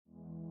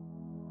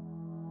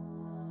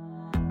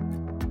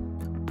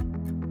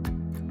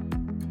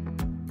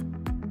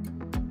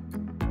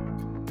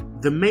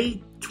The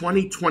May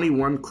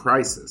 2021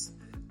 crisis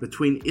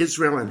between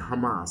Israel and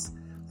Hamas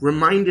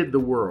reminded the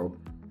world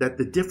that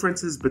the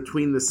differences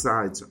between the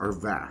sides are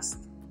vast.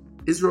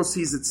 Israel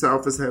sees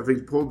itself as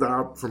having pulled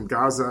out from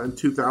Gaza in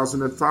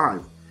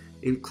 2005,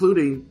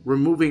 including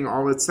removing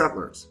all its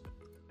settlers.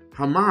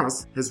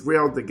 Hamas has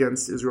railed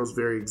against Israel's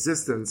very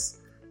existence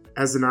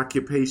as an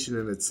occupation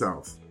in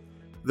itself,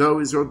 though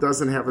Israel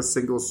doesn't have a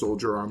single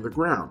soldier on the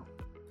ground.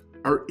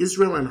 Are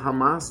Israel and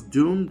Hamas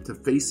doomed to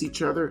face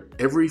each other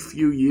every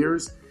few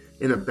years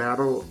in a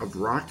battle of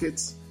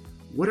rockets?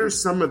 What are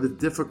some of the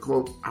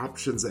difficult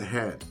options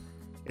ahead,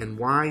 and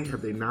why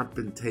have they not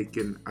been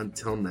taken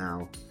until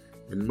now?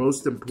 And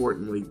most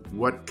importantly,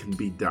 what can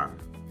be done?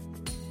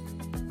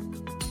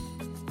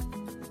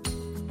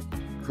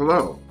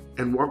 Hello,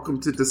 and welcome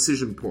to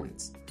Decision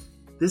Points.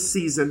 This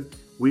season,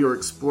 we are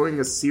exploring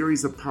a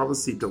series of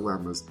policy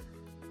dilemmas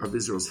of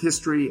Israel's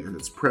history and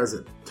its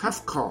present.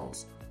 Tough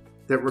calls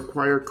that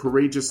require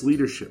courageous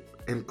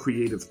leadership and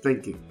creative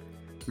thinking.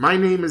 My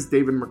name is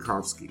David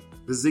Makovsky,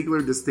 the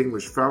Ziegler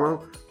Distinguished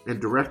Fellow and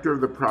Director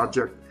of the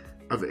Project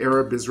of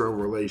Arab-Israel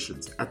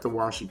Relations at the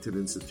Washington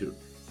Institute,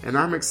 and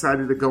I'm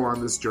excited to go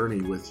on this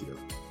journey with you.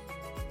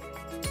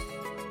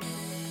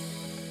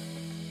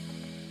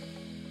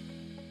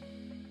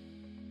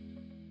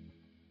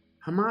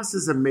 Hamas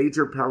is a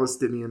major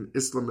Palestinian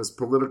Islamist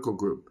political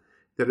group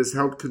that has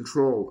held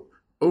control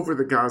over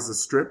the Gaza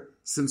Strip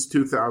since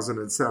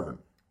 2007.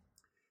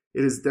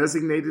 It is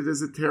designated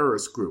as a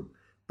terrorist group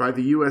by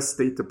the U.S.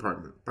 State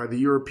Department, by the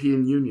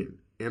European Union,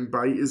 and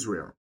by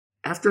Israel.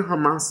 After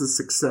Hamas's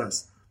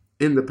success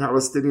in the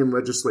Palestinian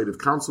Legislative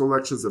Council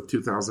elections of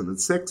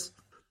 2006,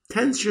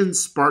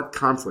 tensions sparked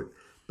conflict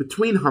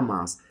between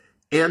Hamas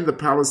and the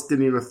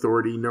Palestinian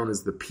Authority known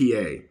as the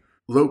PA,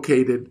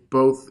 located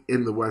both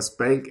in the West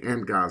Bank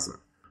and Gaza.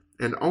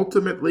 And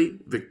ultimately,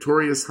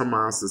 victorious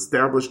Hamas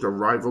established a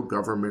rival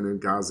government in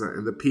Gaza,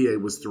 and the PA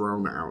was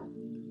thrown out.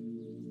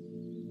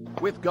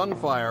 With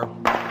gunfire,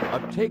 a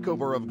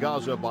takeover of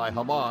Gaza by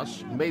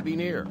Hamas may be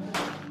near.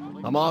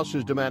 Hamas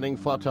is demanding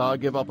Fatah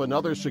give up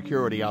another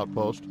security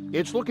outpost.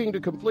 It's looking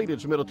to complete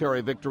its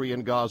military victory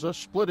in Gaza,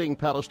 splitting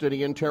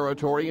Palestinian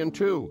territory in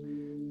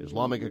two.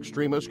 Islamic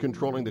extremists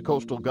controlling the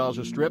coastal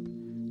Gaza Strip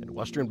and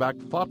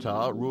Western-backed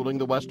Fatah ruling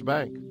the West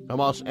Bank.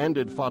 Hamas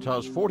ended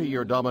Fatah's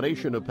 40-year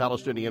domination of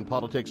Palestinian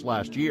politics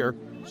last year.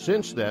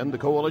 Since then, the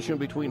coalition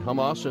between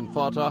Hamas and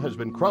Fatah has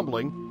been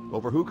crumbling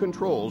over who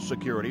controls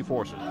security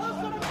forces.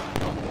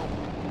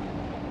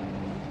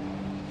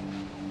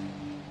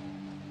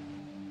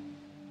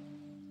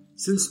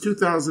 Since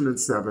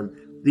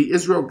 2007, the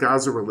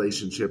Israel-Gaza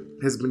relationship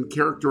has been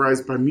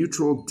characterized by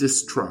mutual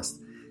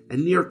distrust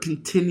and near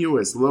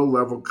continuous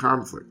low-level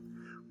conflict.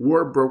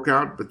 War broke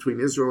out between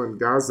Israel and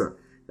Gaza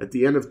at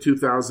the end of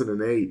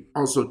 2008,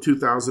 also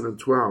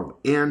 2012,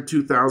 and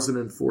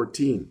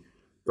 2014.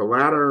 The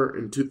latter,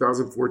 in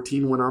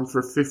 2014, went on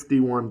for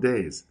 51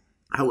 days.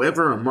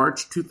 However, a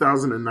March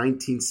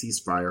 2019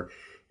 ceasefire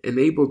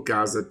enabled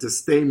Gaza to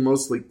stay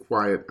mostly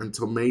quiet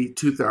until May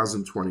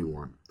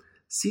 2021.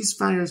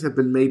 Ceasefires have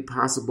been made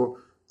possible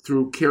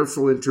through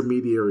careful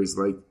intermediaries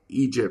like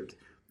Egypt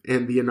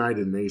and the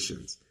United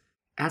Nations.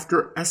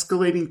 After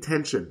escalating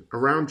tension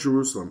around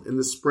Jerusalem in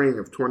the spring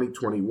of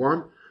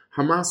 2021,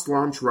 Hamas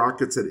launched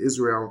rockets at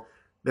Israel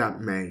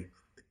that May,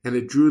 and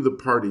it drew the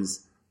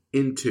parties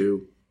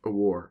into a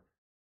war.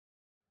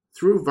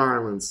 Through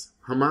violence,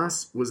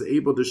 Hamas was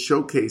able to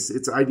showcase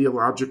its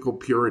ideological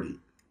purity,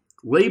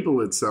 label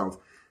itself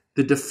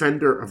the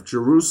defender of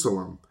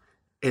Jerusalem,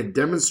 and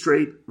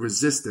demonstrate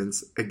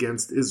resistance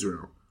against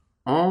Israel,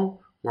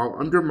 all while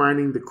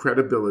undermining the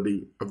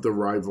credibility of the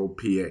rival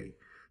PA.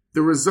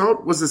 The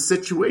result was a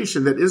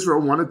situation that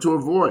Israel wanted to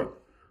avoid.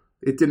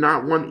 It did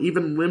not want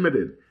even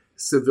limited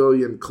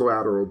civilian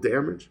collateral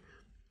damage,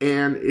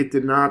 and it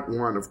did not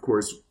want, of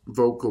course,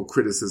 vocal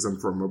criticism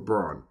from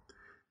abroad.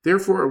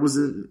 Therefore, it was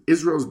in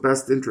Israel's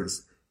best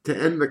interest to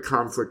end the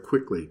conflict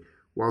quickly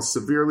while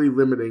severely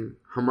limiting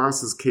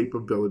Hamas's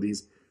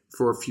capabilities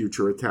for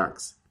future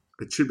attacks.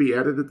 It should be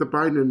added that the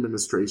Biden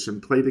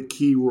administration played a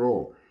key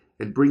role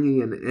in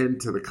bringing an end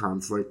to the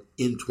conflict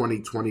in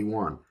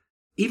 2021.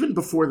 Even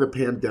before the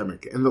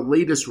pandemic and the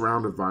latest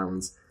round of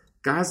violence,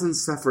 Gazans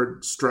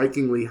suffered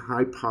strikingly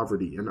high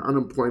poverty and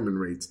unemployment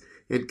rates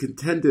and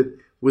contended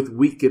with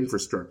weak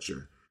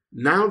infrastructure.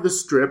 Now the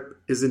Strip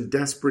is in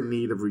desperate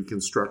need of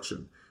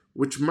reconstruction,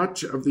 which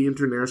much of the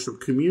international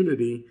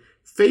community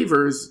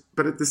favors,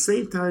 but at the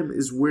same time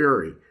is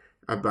wary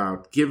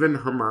about, given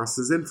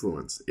Hamas's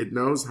influence. It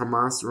knows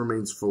Hamas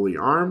remains fully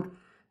armed,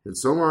 and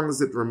so long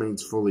as it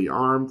remains fully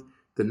armed,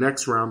 the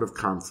next round of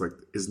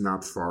conflict is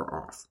not far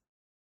off.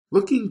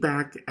 Looking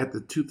back at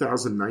the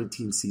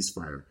 2019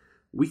 ceasefire,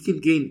 we can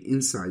gain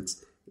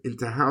insights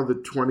into how the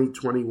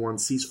 2021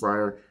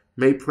 ceasefire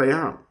may play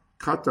out.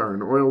 Qatar,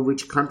 an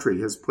oil-rich country,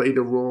 has played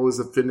a role as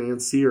a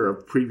financier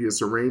of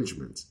previous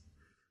arrangements.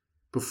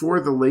 Before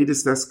the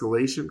latest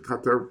escalation,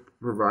 Qatar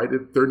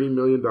provided $30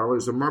 million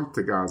a month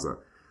to Gaza,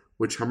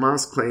 which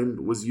Hamas claimed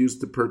was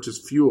used to purchase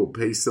fuel,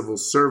 pay civil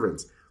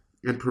servants,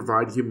 and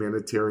provide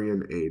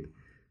humanitarian aid.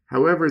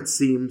 However, it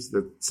seems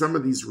that some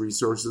of these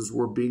resources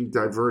were being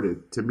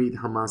diverted to meet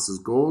Hamas's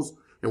goals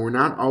and were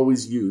not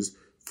always used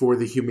for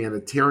the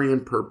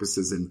humanitarian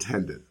purposes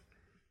intended.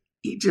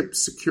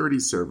 Egypt's security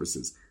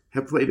services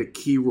have played a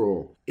key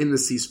role in the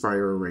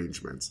ceasefire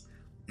arrangements,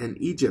 and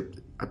Egypt,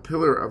 a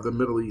pillar of the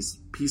Middle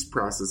East peace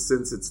process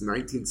since its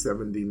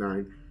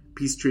 1979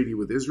 peace treaty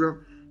with Israel,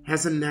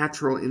 has a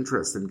natural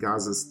interest in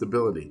Gaza's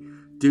stability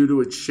due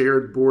to its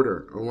shared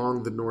border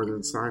along the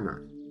northern Sinai.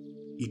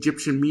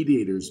 Egyptian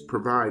mediators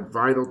provide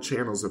vital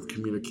channels of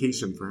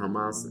communication for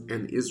Hamas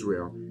and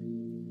Israel.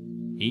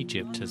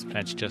 Egypt has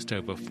pledged just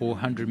over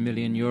 400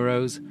 million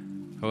euros.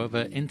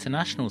 However,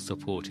 international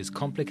support is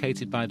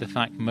complicated by the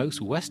fact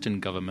most Western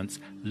governments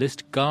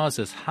list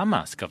Gaza's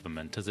Hamas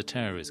government as a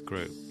terrorist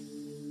group.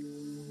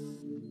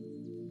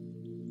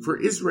 For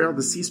Israel,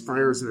 the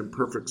ceasefire is an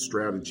imperfect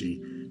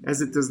strategy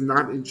as it does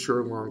not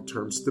ensure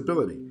long-term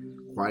stability.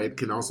 Quiet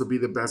can also be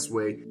the best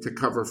way to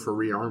cover for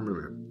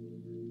rearmament.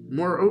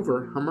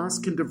 Moreover,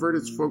 Hamas can divert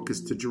its focus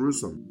to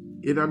Jerusalem.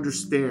 It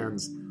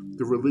understands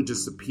the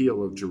religious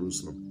appeal of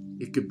Jerusalem.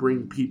 It could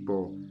bring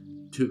people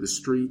to the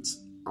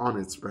streets on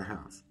its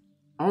behalf.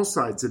 All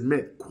sides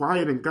admit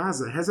quiet in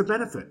Gaza has a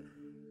benefit,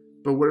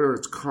 but what are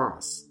its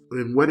costs?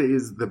 And what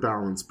is the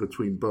balance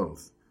between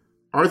both?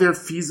 Are there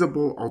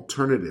feasible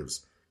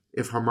alternatives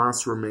if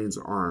Hamas remains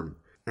armed?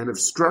 And if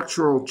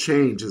structural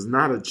change is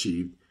not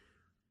achieved,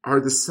 are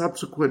the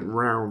subsequent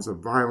rounds of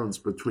violence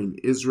between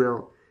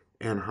Israel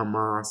and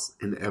Hamas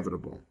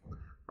inevitable?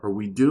 Are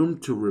we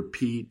doomed to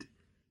repeat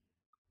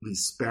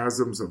these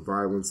spasms of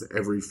violence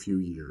every few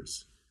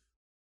years?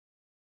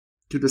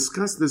 To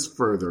discuss this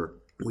further,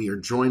 we are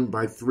joined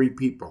by three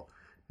people: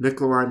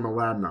 Nikolai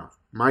Mladinov,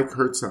 Mike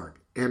Herzog,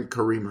 and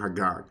Karim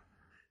Hagag.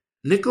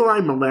 Nikolai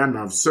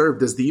Mladinov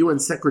served as the UN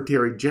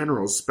Secretary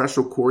General's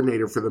Special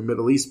Coordinator for the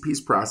Middle East peace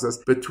process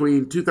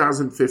between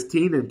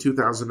 2015 and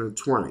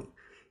 2020.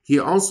 He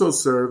also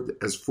served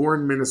as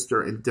Foreign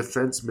Minister and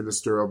Defense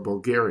Minister of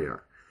Bulgaria.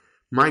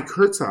 Mike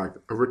Herzog,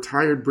 a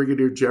retired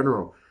Brigadier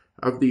General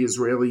of the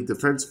Israeli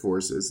Defense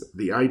Forces,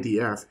 the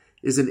IDF,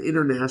 is an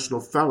international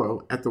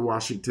fellow at the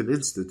Washington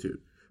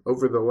Institute.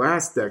 Over the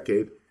last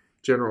decade,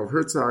 General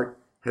Herzog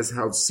has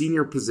held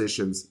senior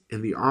positions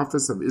in the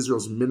Office of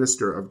Israel's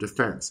Minister of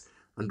Defense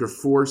under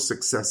 4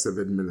 successive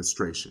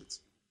administrations.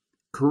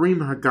 Karim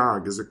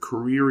Hagag is a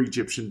career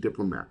Egyptian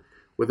diplomat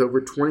with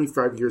over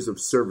 25 years of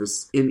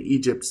service in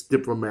Egypt's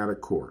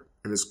diplomatic corps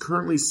and is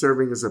currently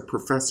serving as a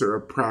professor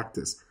of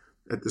practice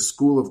at the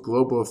School of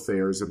Global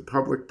Affairs and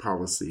Public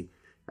Policy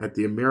at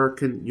the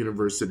American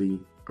University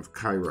of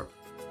Cairo.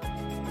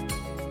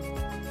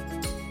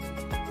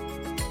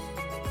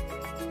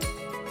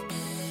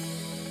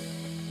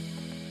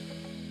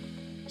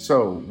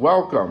 So,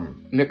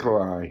 welcome,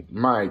 Nikolai,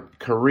 Mike,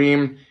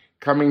 Karim,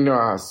 coming to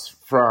us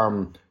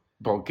from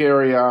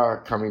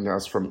Bulgaria, coming to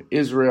us from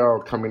Israel,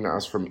 coming to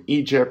us from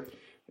Egypt.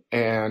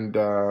 And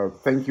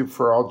thank you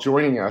for all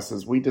joining us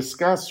as we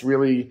discuss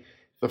really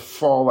the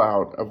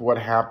fallout of what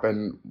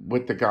happened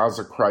with the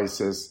Gaza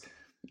crisis.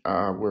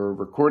 We're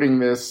recording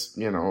this,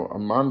 a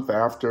month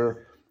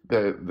after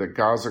the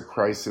Gaza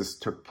crisis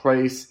took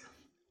place.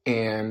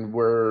 And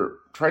we're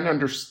trying to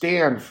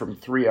understand from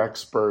 3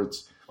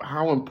 experts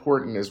how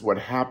important is what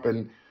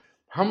happened.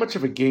 How much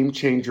of a game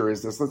changer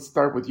is this? Let's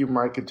start with you,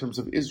 Mike, in terms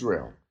of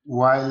Israel.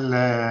 While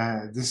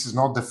this is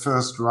not the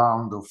first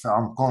round of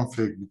armed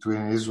conflict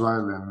between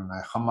Israel and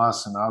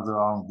Hamas and other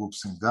armed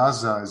groups in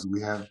Gaza, as we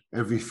have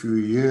every few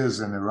years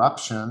an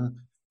eruption,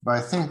 but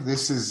I think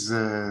this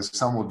is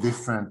somewhat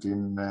different,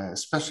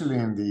 especially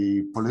in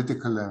the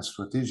political and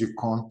strategic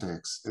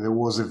context. There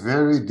was a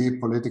very deep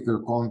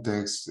political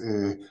context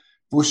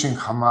pushing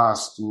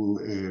Hamas to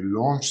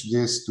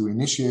to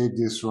initiate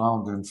this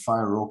round and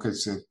fire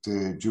rockets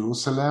at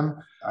Jerusalem.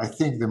 I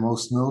think the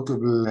most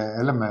notable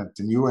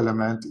new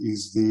element,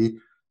 is the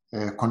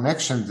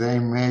connection they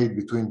made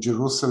between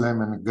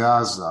Jerusalem and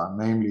Gaza.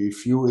 Namely,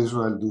 if you,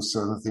 Israel, do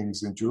certain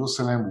things in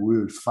Jerusalem, we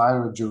will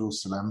fire at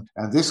Jerusalem.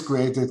 And this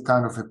created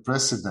kind of a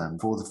precedent.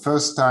 For the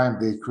first time,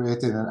 they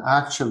created an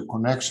actual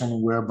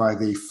connection whereby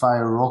they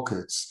fire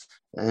rockets.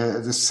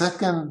 The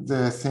second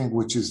thing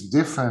which is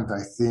different,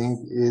 I think,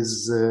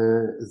 is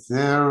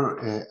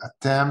their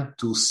attempt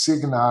to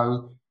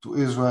signal to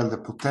Israel the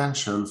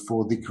potential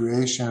for the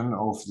creation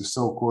of the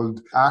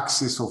so-called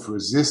axis of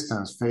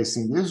resistance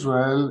facing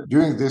Israel.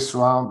 During this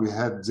round, we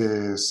had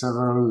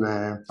several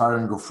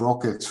firing of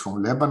rockets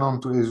from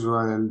Lebanon to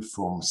Israel,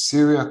 from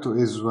Syria to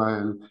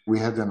Israel. We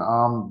had an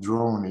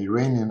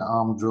Iranian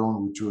armed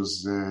drone, which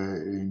was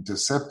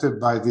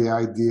intercepted by the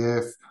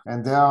IDF.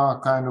 And they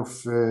are kind of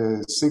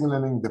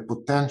signaling the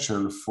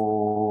potential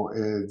for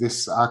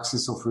this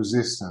axis of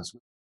resistance.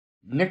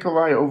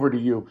 Nikolai, over to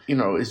you.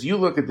 As you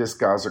look at this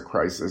Gaza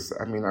crisis,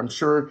 I'm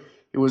sure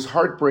it was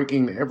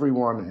heartbreaking to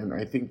everyone, and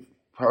I think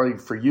probably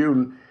for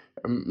you,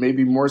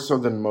 maybe more so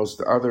than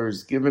most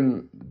others,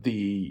 given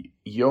the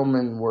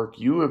yeoman work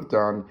you have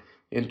done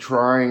in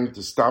trying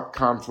to stop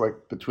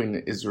conflict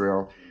between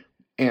Israel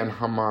and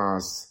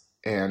Hamas.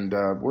 and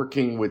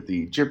working with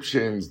the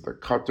Egyptians, the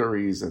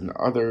Qataris, and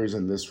others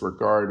in this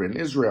regard in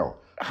Israel.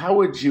 How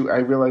would you, I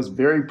realize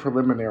very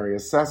preliminary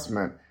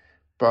assessment,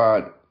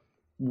 but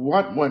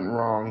what went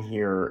wrong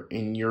here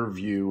in your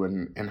view,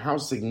 and how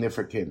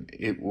significant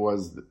it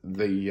was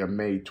the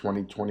May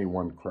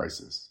 2021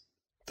 crisis?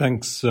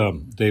 Thanks,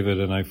 David,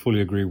 and I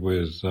fully agree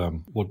with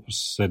what was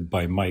said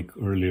by Mike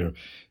earlier.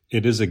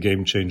 It is a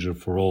game changer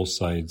for all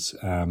sides,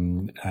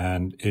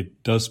 and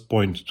it does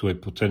point to a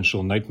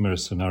potential nightmare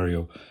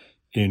scenario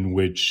in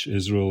which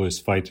Israel is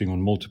fighting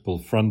on multiple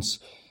fronts,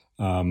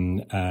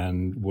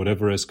 and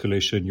whatever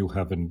escalation you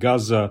have in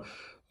Gaza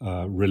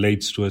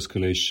relates to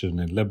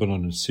escalation in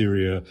Lebanon and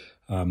Syria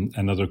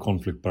and other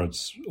conflict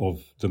parts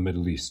of the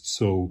Middle East.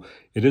 So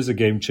it is a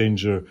game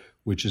changer,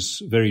 which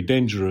is very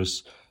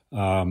dangerous.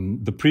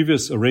 The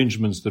previous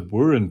arrangements that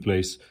were in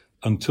place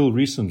until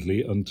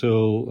recently,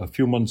 until a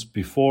few months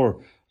before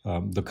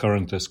the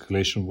current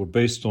escalation, were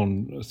based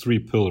on three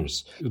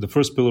pillars. The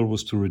first pillar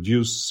was to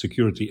reduce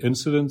security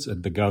incidents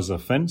at the Gaza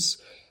fence,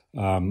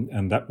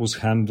 and that was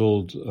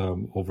handled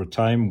over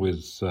time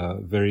with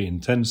very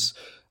intense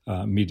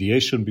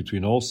mediation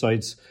between all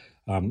sides.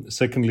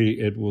 Secondly,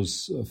 it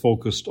was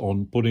focused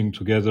on putting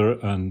together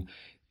an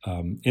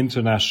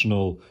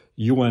international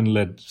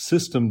UN-led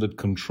system that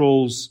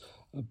controls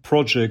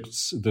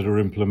projects that are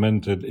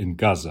implemented in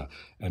Gaza.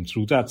 And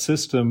through that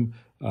system,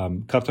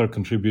 Qatar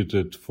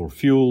contributed for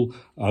fuel,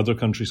 other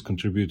countries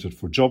contributed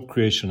for job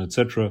creation,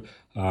 etc.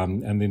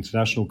 And the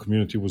international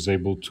community was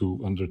able to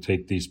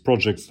undertake these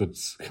projects that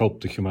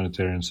helped the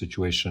humanitarian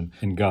situation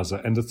in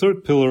Gaza. And the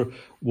third pillar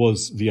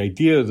was the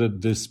idea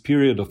that this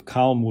period of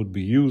calm would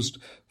be used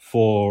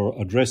for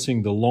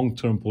addressing the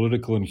long-term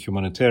political and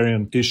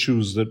humanitarian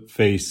issues that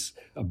face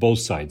both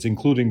sides,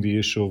 including the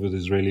issue of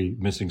Israeli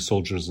missing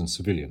soldiers and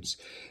civilians.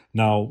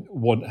 Now,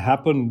 what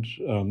happened,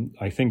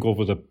 I think,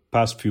 over the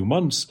past few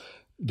months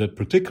that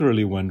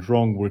particularly went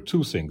wrong were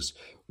two things.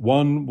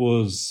 One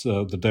was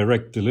the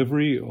direct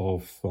delivery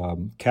of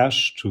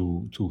cash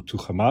to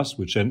Hamas,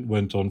 which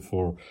went on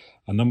for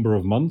a number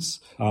of months.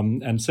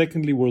 And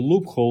secondly, were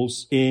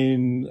loopholes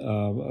in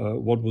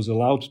what was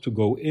allowed to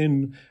go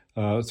in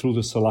through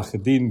the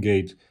Salahuddin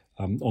Gate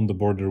on the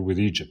border with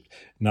Egypt.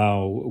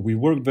 Now, we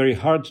worked very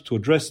hard to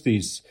address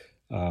these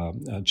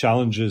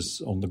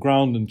challenges on the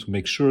ground and to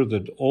make sure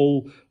that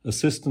all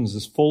assistance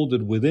is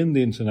folded within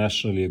the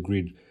internationally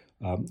agreed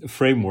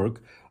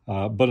framework.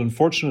 But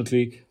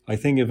unfortunately, I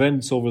think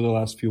events over the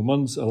last few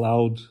months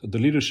allowed the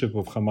leadership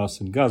of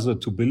Hamas in Gaza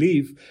to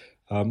believe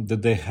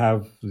that they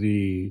have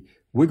the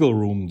wiggle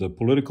room, the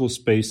political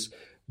space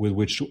with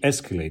which to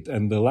escalate.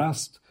 And the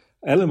last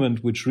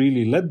element which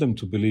really led them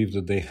to believe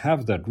that they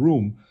have that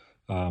room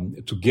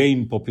to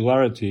gain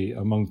popularity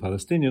among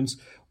Palestinians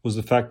was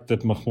the fact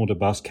that Mahmoud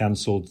Abbas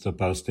cancelled the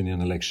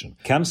Palestinian election.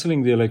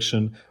 Cancelling the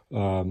election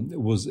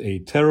was a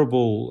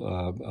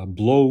terrible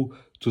blow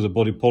to the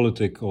body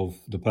politic of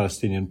the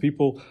Palestinian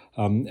people,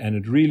 and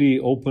it really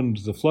opened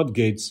the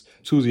floodgates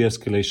to the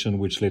escalation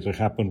which later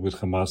happened with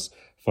Hamas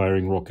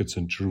firing rockets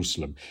in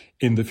Jerusalem.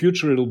 In the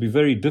future, it'll be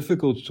very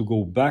difficult to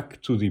go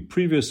back to the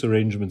previous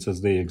arrangements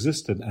as they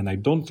existed, and I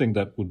don't think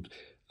that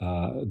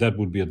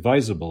would be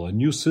advisable. A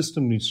new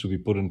system needs to be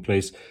put in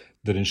place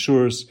that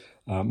ensures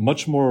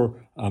much more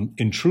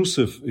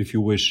intrusive, if you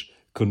wish,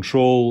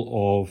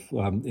 control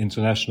of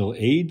international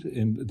aid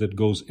that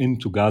goes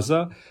into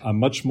Gaza, a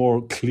much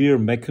more clear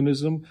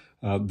mechanism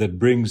that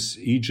brings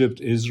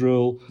Egypt,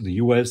 Israel, the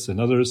US, and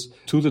others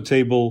to the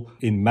table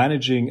in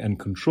managing and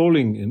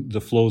controlling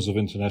the flows of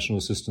international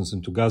assistance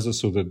into Gaza,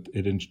 so that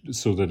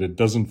it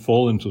doesn't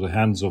fall into the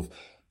hands of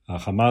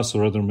Hamas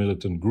or other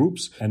militant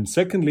groups. And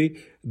secondly,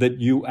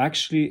 that you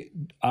actually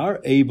are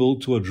able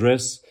to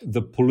address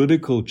the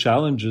political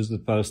challenges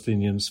that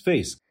Palestinians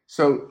face.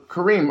 So,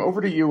 Karim,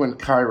 over to you in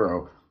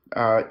Cairo.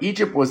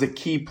 Egypt was a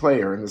key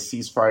player in the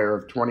ceasefire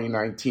of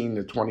 2019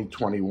 to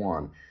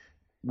 2021.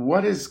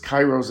 What is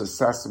Cairo's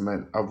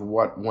assessment of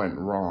what went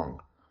wrong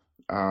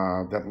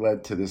that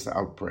led to this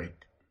outbreak?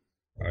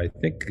 I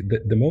think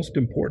the most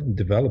important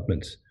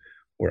developments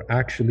were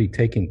actually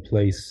taking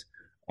place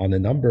on a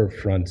number of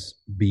fronts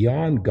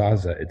beyond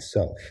Gaza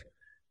itself.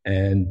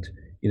 And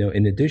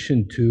in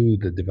addition to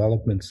the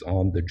developments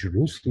on the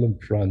Jerusalem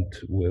front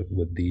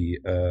with the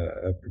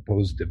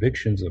proposed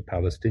evictions of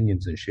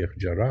Palestinians in Sheikh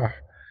Jarrah,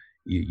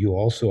 you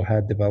also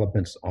had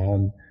developments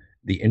on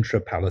the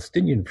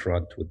intra-Palestinian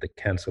front with the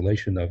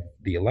cancellation of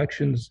the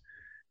elections,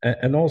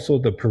 and also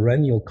the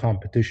perennial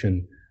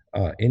competition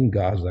in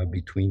Gaza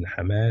between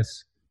Hamas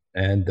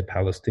and the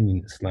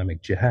Palestinian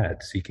Islamic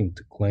Jihad, seeking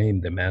to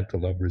claim the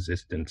mantle of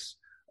resistance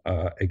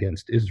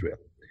against Israel.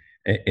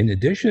 In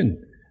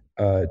addition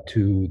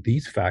to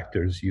these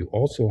factors, you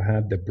also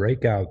had the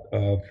breakout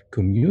of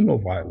communal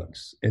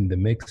violence in the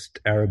mixed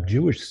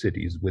Arab-Jewish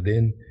cities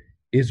within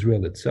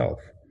Israel itself.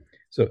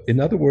 So, in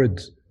other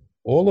words,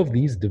 all of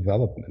these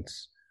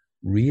developments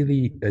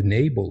really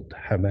enabled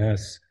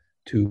Hamas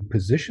to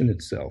position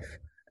itself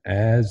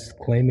as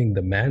claiming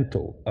the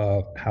mantle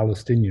of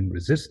Palestinian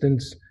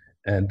resistance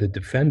and the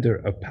defender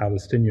of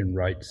Palestinian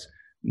rights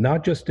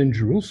not just in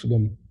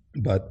Jerusalem,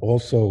 but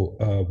also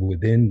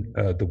within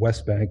the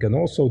West Bank, and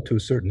also to a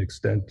certain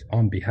extent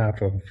on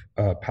behalf of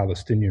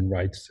Palestinian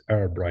rights,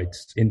 Arab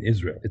rights in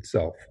Israel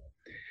itself.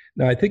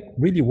 Now, I think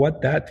really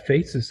what that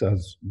faces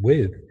us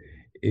with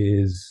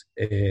is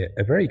a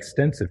very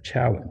extensive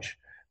challenge,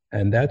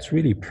 and that's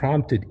really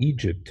prompted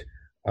Egypt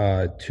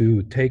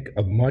to take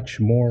a much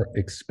more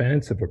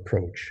expansive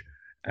approach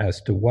as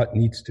to what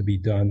needs to be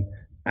done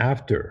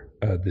after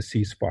the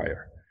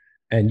ceasefire.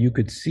 And you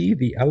could see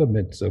the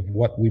elements of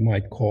what we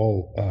might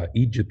call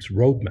Egypt's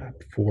roadmap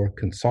for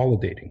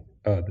consolidating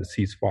the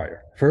ceasefire.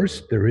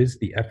 First, there is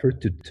the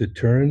effort to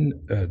turn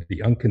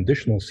the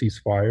unconditional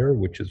ceasefire,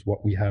 which is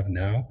what we have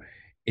now,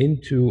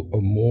 into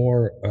a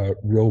more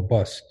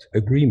robust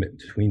agreement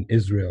between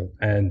Israel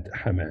and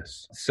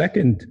Hamas.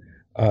 Second,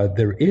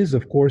 there is,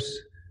 of course,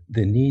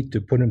 the need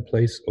to put in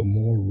place a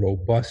more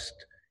robust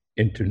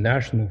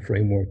international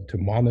framework to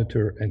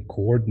monitor and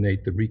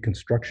coordinate the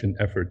reconstruction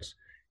efforts,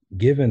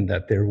 given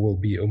that there will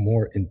be a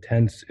more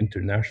intense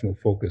international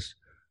focus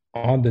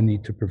on the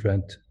need to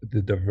prevent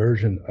the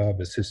diversion of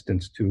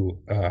assistance to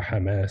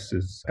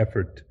Hamas's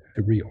effort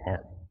to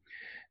rearm.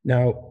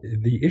 Now,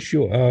 the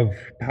issue of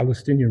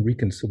Palestinian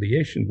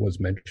reconciliation was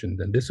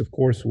mentioned, and this, of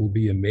course, will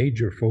be a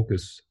major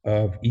focus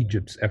of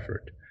Egypt's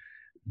effort.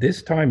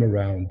 This time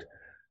around,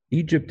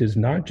 Egypt is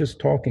not just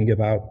talking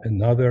about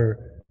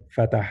another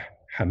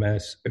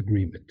Fatah-Hamas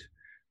agreement.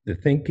 The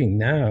thinking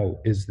now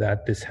is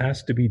that this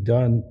has to be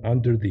done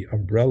under the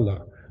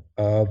umbrella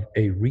of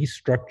a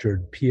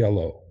restructured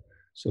PLO.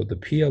 So the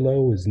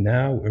PLO is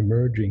now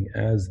emerging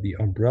as the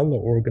umbrella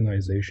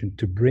organization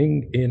to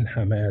bring in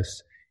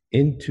Hamas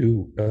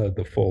into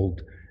the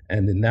fold,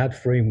 and in that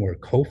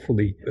framework,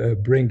 hopefully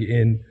bring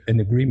in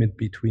an agreement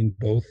between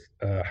both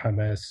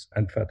Hamas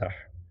and Fatah.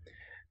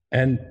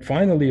 And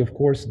finally, of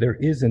course, there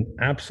is an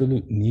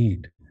absolute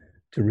need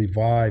to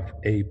revive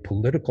a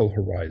political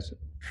horizon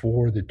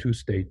for the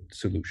two-state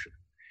solution.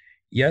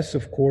 Yes,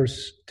 of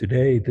course,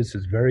 today this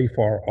is very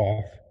far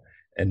off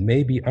and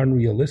may be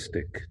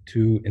unrealistic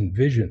to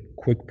envision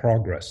quick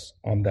progress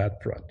on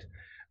that front.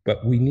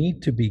 But we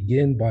need to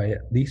begin by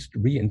at least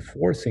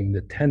reinforcing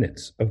the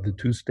tenets of the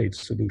two-state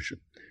solution,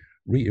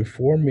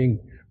 reinforcing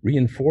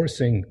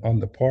on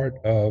the part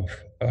of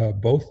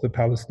both the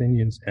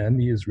Palestinians and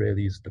the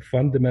Israelis the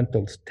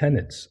fundamental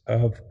tenets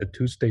of a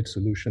two-state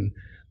solution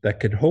that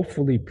could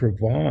hopefully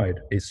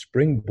provide a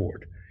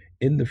springboard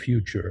in the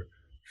future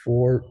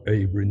for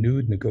a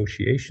renewed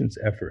negotiations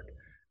effort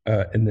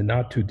in the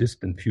not too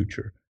distant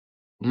future.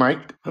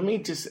 Mike, let me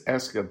just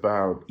ask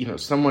about,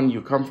 someone,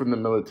 you come from the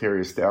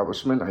military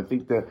establishment. I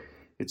think that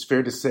it's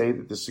fair to say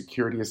that the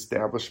security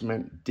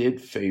establishment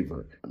did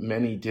favor.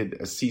 Many did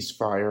a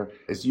ceasefire.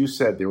 As you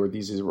said, there were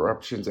these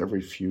eruptions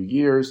every few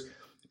years.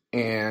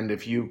 And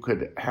if you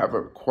could have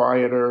a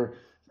quieter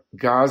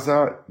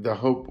Gaza, the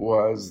hope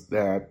was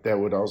that that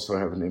would also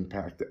have an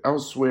impact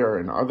elsewhere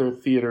in other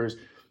theaters.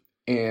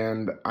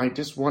 And I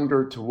just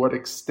wonder to what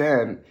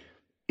extent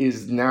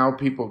is now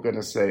people going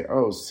to say,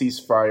 oh,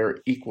 ceasefire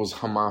equals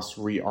Hamas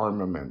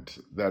rearmament,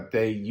 that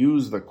they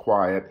use the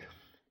quiet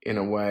in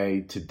a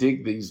way to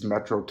dig these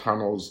metro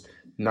tunnels.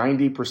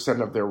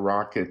 90% of their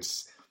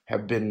rockets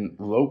have been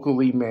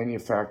locally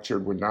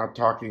manufactured. We're not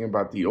talking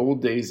about the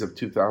old days of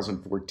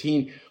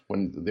 2014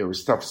 when there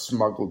was stuff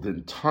smuggled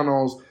in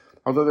tunnels,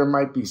 although there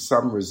might be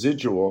some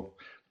residual.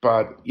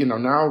 But,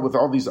 now with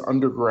all these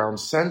underground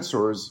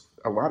sensors,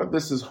 a lot of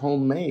this is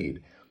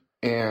homemade.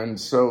 And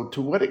so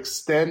to what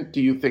extent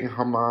do you think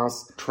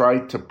Hamas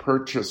tried to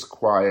purchase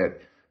quiet,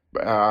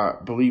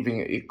 believing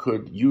it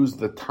could use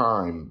the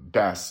time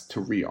best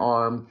to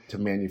rearm, to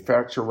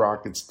manufacture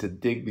rockets, to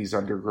dig these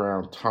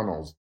underground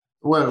tunnels?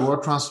 Well,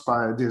 what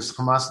transpired is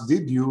Hamas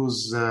did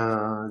use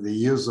the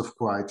years of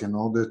quiet in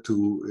order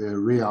to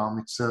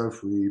rearm itself,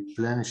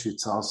 replenish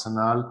its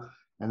arsenal.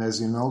 And as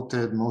you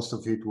noted, most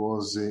of it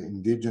was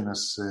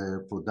indigenous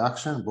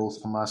production,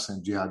 both Hamas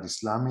and Jihad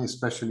Islami,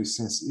 especially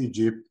since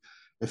Egypt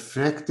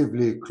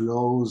effectively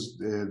closed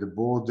the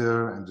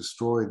border and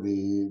destroyed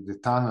the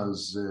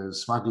tunnels,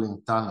 smuggling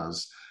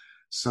tunnels.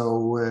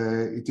 So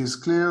it is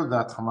clear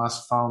that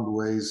Hamas found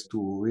ways to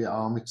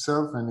rearm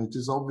itself, and it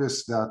is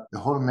obvious that the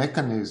whole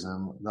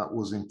mechanism that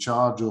was in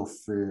charge of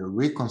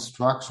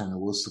reconstruction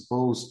was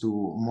supposed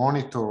to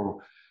monitor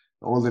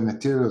all the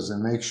materials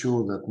and make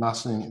sure that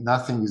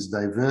nothing is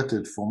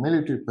diverted for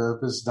military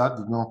purpose. That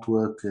did not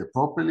work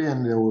properly,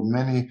 and there were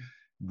many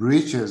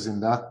breaches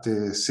in that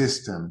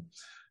system.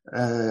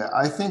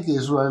 I think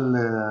Israel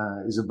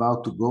is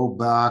about to go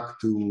back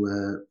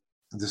to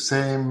the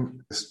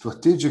same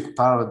strategic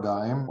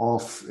paradigm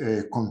of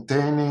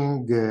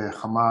containing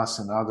Hamas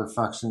and other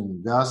factions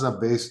in Gaza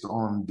based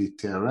on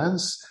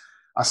deterrence,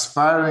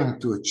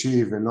 aspiring to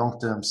achieve a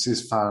long-term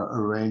ceasefire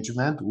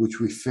arrangement, which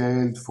we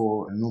failed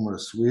for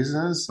numerous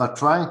reasons, but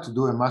trying to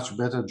do a much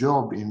better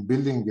job in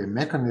building a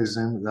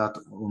mechanism that,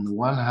 on the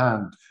one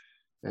hand,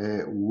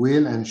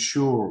 will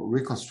ensure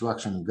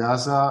reconstruction in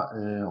Gaza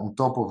on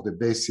top of the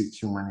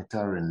basic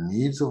humanitarian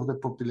needs of the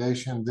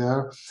population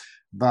there,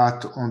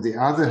 but on the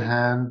other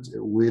hand,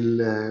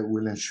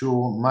 will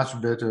ensure much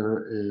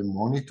better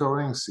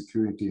monitoring,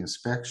 security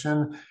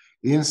inspection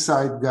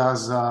inside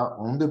Gaza,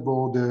 on the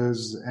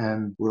borders,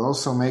 and will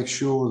also make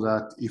sure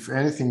that if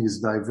anything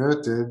is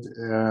diverted,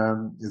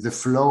 the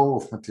flow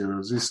of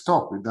materials is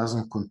stopped. It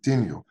doesn't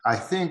continue. I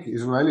think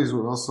Israelis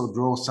will also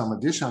draw some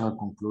additional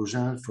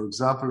conclusions, for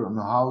example, on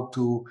how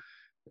to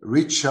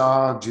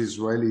recharge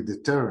Israeli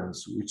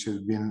deterrence, which has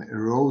been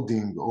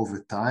eroding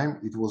over time.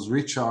 It was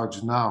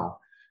recharged now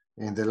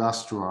in the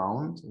last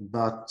round,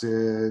 but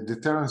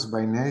deterrence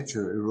by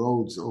nature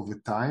erodes over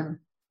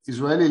time.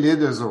 Israeli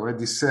leaders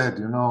already said,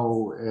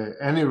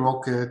 any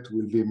rocket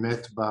will be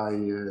met by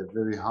a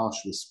very harsh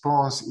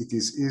response. It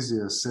is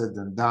easier said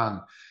than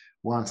done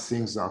once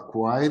things are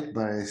quiet,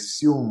 but I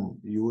assume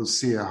you will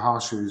see a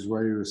harsher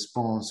Israeli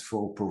response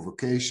for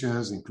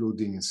provocations,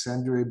 including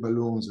incendiary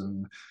balloons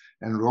and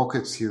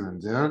rockets here and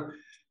there.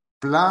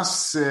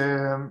 Plus,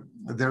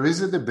 there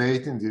is a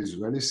debate in the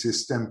Israeli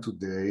system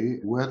today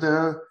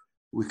whether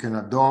we can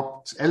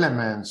adopt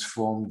elements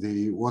from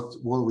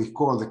what we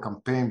call the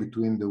campaign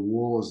between the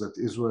wars that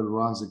Israel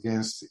runs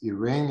against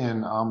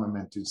Iranian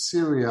armament in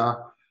Syria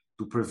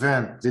to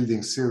prevent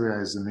building Syria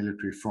as a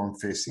military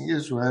front facing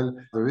Israel.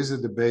 There is a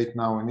debate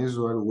now in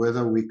Israel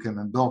whether we can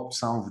adopt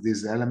some of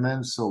these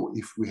elements. So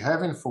if we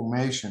have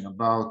information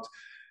about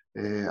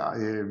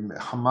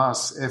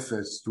Hamas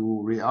efforts to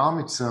rearm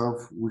itself,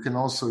 we can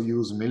also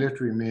use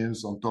military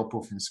means on top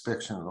of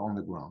inspection on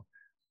the ground.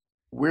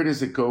 Where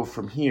does it go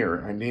from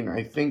here? I mean,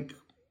 I think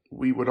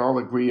we would all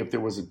agree if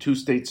there was a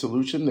two-state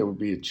solution, there would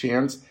be a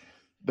chance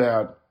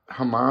that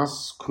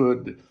Hamas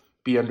could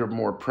be under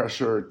more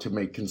pressure to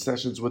make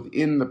concessions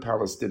within the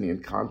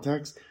Palestinian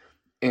context,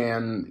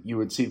 and you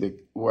would see the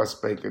West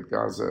Bank and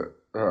Gaza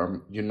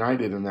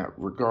united in that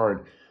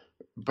regard.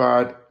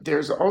 But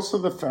there's also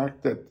the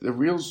fact that the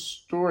real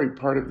story,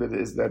 part of it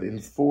is that in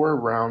 4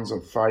 rounds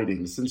of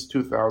fighting since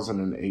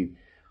 2008,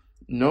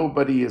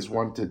 nobody has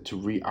wanted to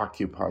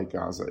reoccupy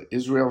Gaza.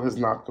 Israel has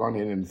not gone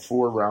in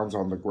 4 rounds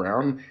on the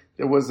ground.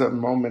 There was a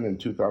moment in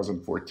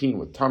 2014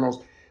 with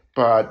tunnels,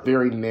 but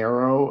very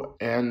narrow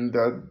and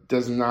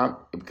does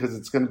not, because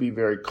it's going to be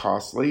very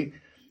costly.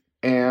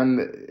 And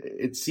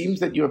it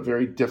seems that you have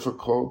very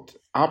difficult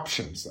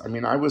options. I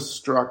mean, I was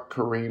struck,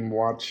 Kareem,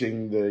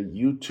 watching the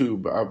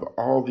YouTube of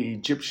all the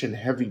Egyptian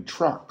heavy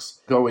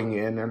trucks going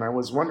in, and I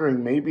was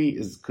wondering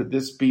could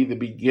this be the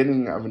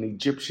beginning of an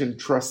Egyptian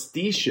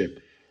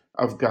trusteeship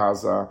of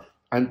Gaza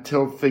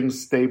until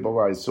things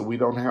stabilize so we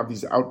don't have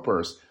these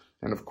outbursts.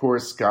 And of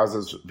course, Gaza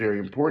is very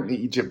important,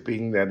 Egypt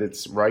being that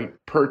it's right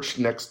perched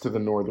next to the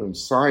northern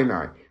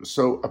Sinai.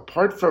 So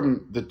apart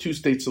from the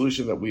two-state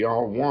solution that we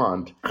all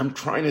want, I'm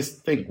trying to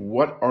think,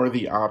 what are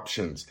the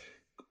options?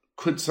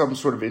 Could some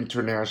sort of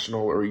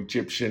international or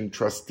Egyptian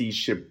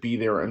trusteeship be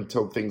there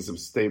until things have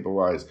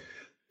stabilized?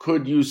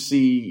 Could you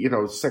see,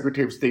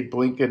 Secretary of State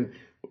Blinken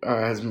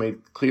has made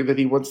clear that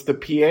he wants the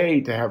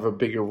PA to have a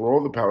bigger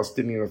role, the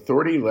Palestinian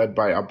Authority led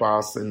by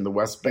Abbas in the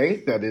West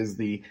Bank, that is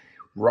the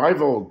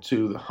rival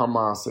to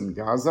Hamas in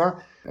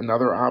Gaza.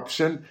 Another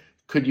option,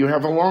 could you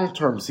have a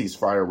long-term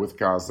ceasefire with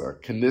Gaza?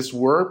 Can this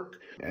work?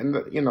 And,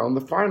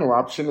 the final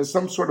option is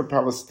some sort of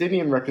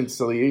Palestinian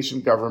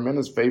reconciliation government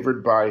as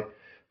favored by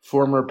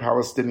former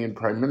Palestinian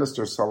Prime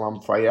Minister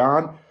Salam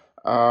Fayyad,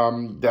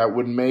 that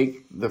would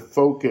make the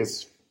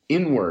focus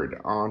inward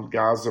on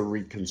Gaza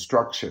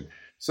reconstruction.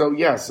 So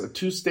yes, a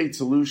two-state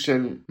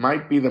solution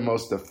might be the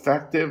most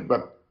effective,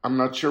 but I'm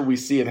not sure we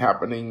see it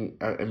happening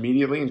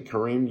immediately. And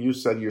Kareem, you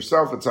said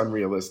yourself it's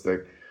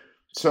unrealistic.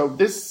 So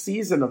this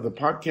season of the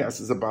podcast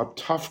is about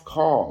tough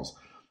calls,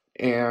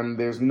 and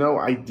there's no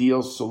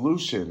ideal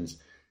solutions.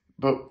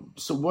 But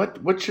so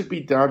what should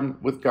be done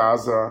with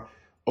Gaza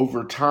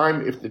over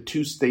time if the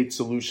two-state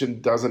solution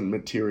doesn't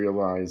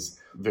materialize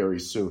very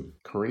soon?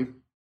 Kareem?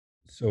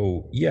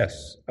 So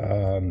yes,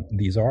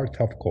 these are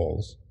tough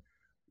calls.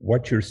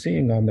 What you're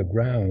seeing on the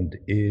ground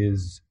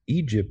is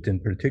Egypt in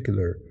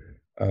particular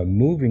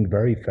moving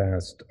very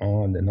fast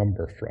on a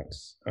number of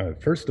fronts.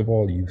 First of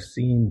all, you've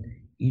seen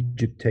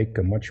Egypt take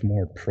a much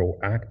more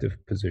proactive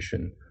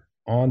position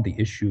on the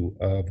issue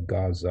of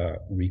Gaza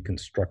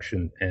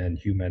reconstruction and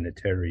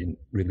humanitarian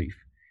relief.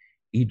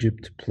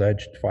 Egypt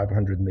pledged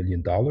 $500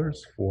 million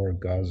for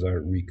Gaza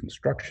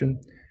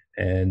reconstruction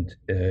and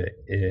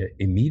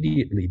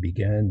immediately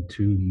began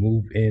to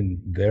move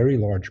in very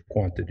large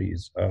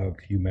quantities of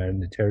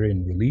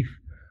humanitarian relief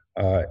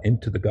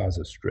into the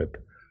Gaza Strip,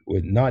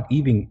 with not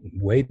even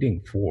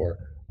waiting for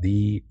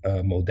the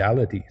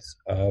modalities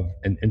of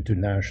an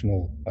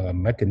international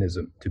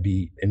mechanism to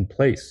be in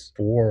place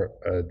for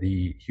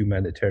the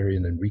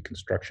humanitarian and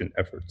reconstruction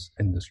efforts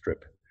in the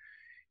Strip.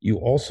 You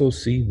also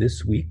see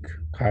this week,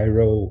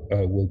 Cairo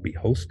will be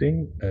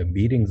hosting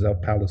meetings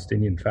of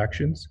Palestinian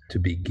factions to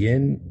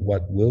begin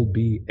what will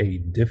be a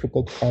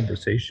difficult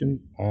conversation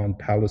on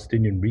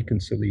Palestinian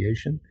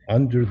reconciliation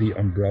under the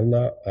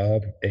umbrella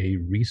of a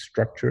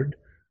restructured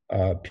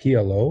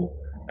PLO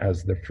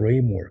as the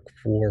framework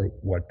for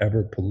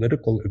whatever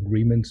political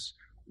agreements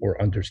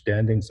or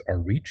understandings are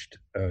reached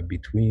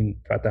between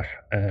Fatah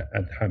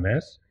and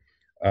Hamas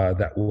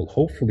that will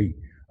hopefully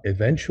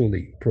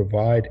eventually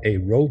provide a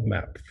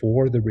roadmap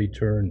for the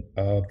return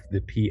of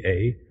the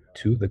PA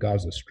to the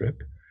Gaza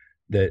Strip,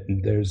 that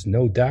there's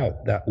no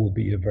doubt that will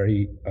be a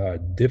very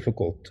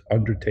difficult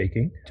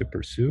undertaking to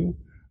pursue.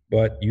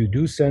 But you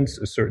do sense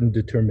a certain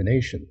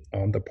determination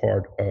on the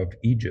part of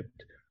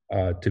Egypt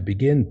to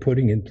begin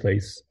putting in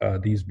place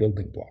these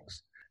building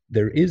blocks.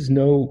 There is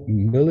no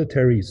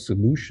military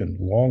solution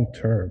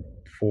long-term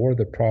for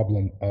the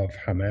problem of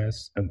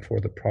Hamas and for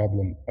the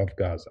problem of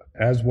Gaza.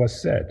 As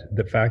was said,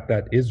 the fact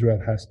that Israel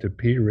has to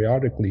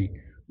periodically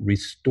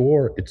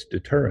restore its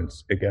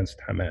deterrence against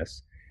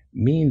Hamas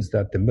means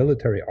that the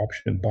military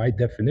option, by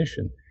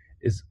definition,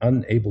 is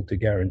unable to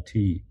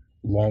guarantee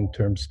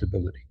long-term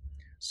stability.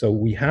 So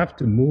we have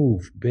to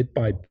move bit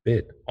by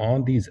bit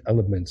on these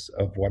elements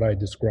of what I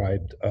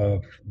described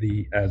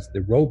as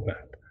the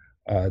roadmap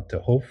to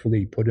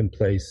hopefully put in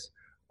place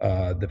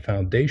the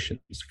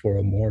foundations for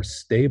a more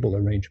stable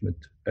arrangement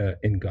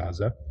in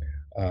Gaza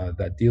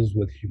that deals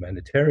with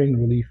humanitarian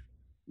relief,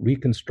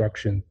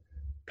 reconstruction,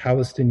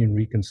 Palestinian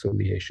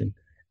reconciliation,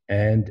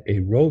 and a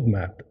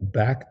roadmap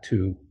back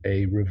to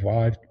a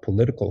revived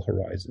political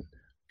horizon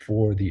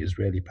for the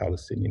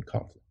Israeli-Palestinian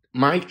conflict.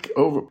 Mike,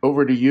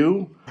 over to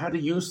you. How do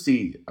you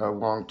see a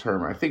long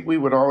term? I think we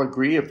would all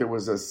agree if there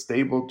was a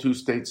stable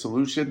two-state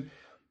solution,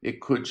 it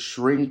could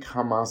shrink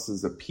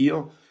Hamas's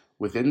appeal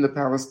within the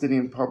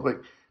Palestinian public.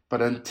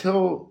 But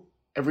until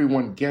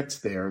everyone gets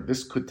there,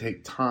 this could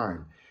take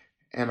time.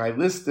 And I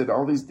listed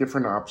all these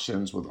different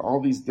options with all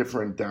these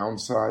different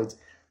downsides.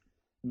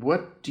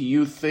 What do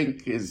you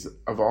think is,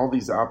 of all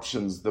these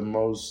options, the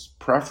most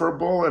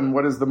preferable, and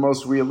what is the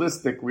most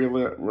realistic,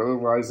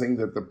 realizing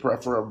that the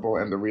preferable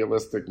and the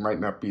realistic might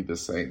not be the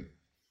same?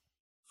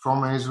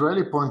 From an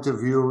Israeli point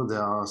of view,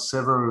 there are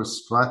several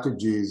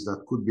strategies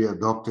that could be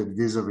adopted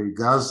vis-a-vis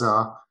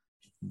Gaza,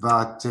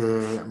 but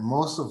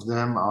most of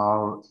them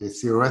are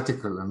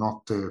theoretical and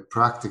not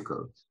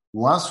practical.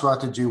 One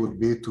strategy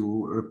would be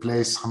to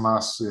replace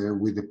Hamas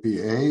with the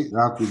PA.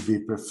 That would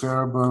be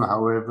preferable.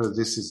 However,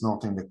 this is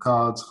not in the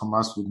cards.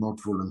 Hamas would not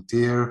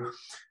volunteer,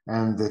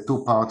 and the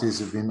two parties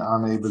have been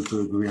unable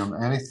to agree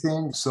on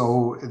anything.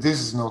 So this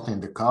is not in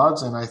the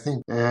cards. And I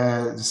think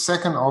the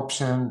second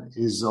option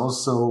is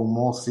also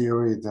more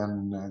theory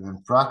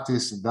than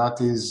practice.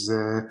 That is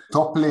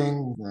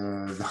toppling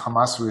the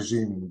Hamas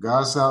regime in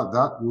Gaza.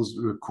 That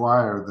would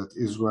require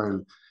that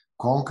Israel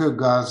conquer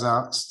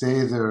Gaza,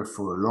 stay there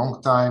for a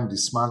long time,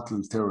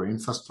 dismantle terror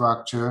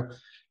infrastructure,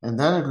 and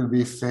then it will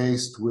be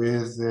faced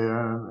with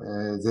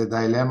the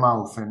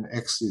dilemma of an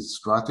exit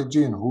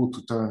strategy and who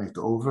to turn it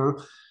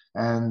over.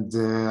 And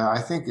I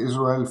think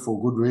Israel,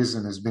 for good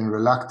reason, has been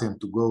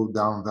reluctant to go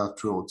down that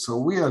road. So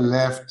we are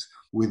left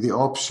with the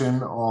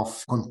option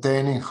of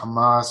containing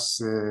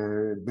Hamas,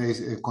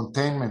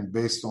 containment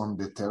based on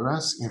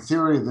deterrence. In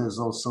theory, there's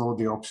also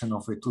the option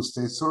of a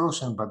two-state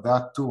solution, but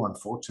that too,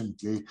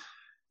 unfortunately,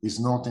 is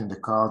not in the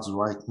cards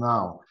right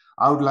now.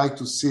 I would like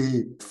to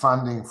see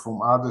funding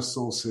from other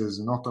sources,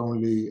 not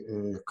only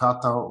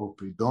Qatar or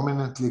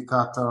predominantly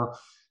Qatar,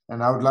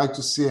 and I would like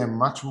to see a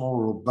much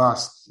more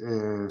robust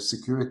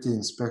security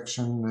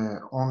inspection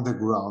on the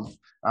ground.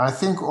 I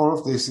think all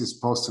of this is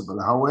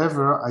possible.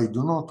 However, I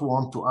do not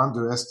want to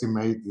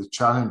underestimate the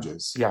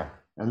challenges. Yeah.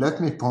 And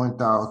let me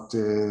point out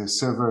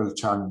several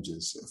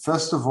challenges.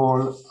 First of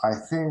all, I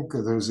think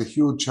there's a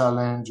huge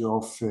challenge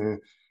of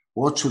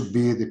what should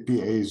be the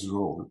PA's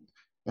role.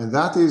 And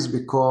that is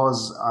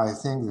because I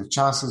think the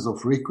chances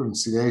of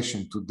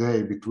reconciliation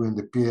today between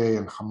the PA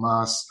and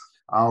Hamas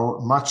are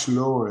much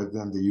lower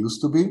than they used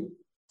to be.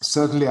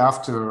 Certainly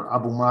after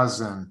Abu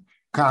Mazen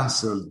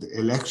canceled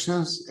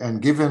elections,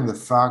 and given the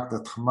fact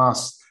that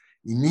Hamas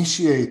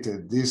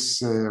initiated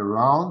this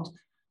round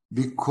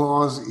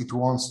because it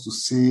wants to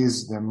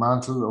seize the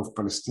mantle of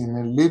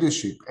Palestinian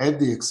leadership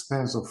at the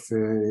expense of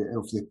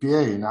the PA,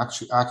 and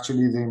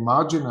actually they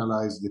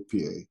marginalized the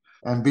PA.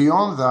 And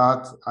beyond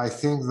that, I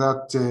think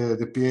that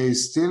the PA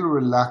is still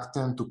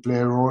reluctant to play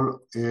a role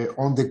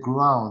on the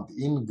ground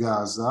in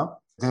Gaza.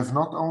 They've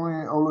not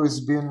only always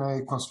been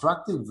a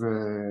constructive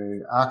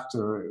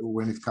actor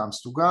when it comes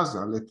to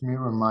Gaza. Let me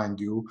remind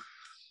you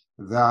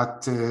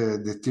that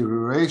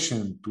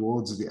deterioration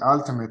towards the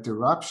ultimate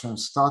eruption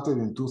started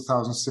in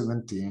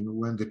 2017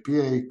 when the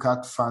PA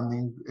cut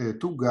funding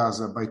to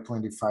Gaza by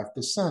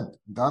 25%.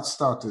 That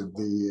started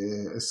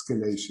the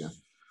escalation.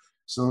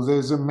 So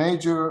there's a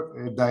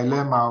major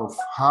dilemma of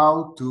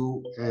how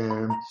to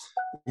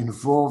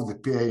involve the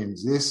PA in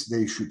this.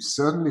 They should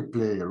certainly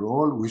play a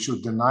role. We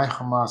should deny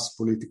Hamas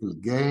political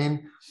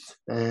gain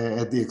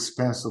at the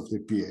expense of the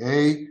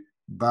PA,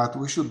 but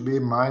we should be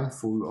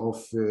mindful of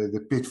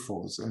the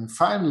pitfalls. And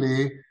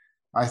finally,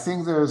 I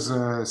think there's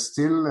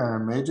still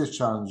major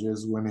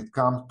challenges when it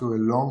comes to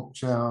a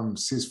long-term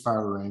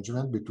ceasefire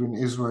arrangement between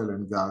Israel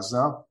and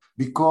Gaza,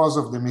 because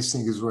of the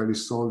missing Israeli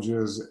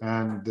soldiers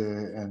and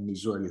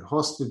Israeli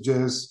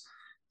hostages,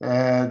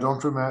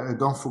 Don't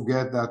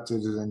forget that there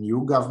is a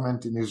new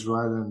government in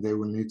Israel, and they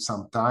will need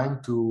some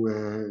time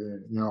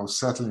to,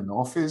 settle in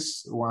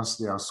office. Once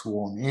they are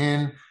sworn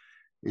in,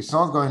 it's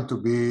not going to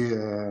be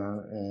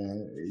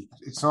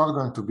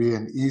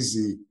an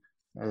easy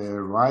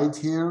ride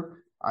here.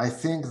 I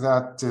think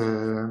that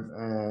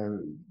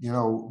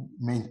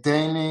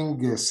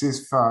maintaining a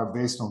ceasefire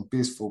based on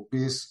peace for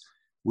peace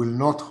will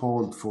not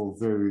hold for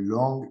very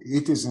long.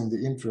 It is in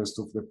the interest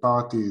of the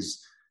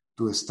parties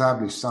to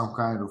establish some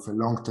kind of a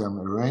long-term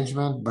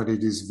arrangement, but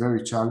it is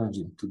very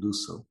challenging to do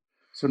so.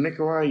 So,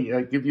 Nikolai,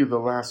 I give you the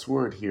last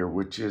word here,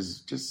 which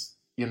is just,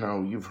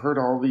 you've heard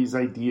all these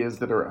ideas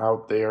that are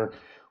out there,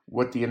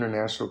 what the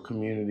international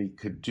community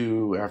could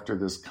do after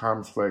this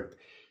conflict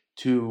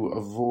to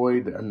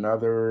avoid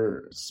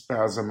another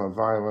spasm of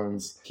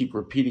violence keep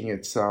repeating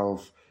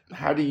itself.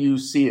 How do you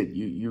see it?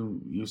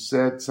 You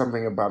said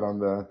something about on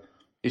the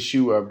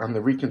issue of on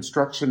the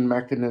reconstruction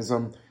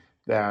mechanism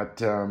that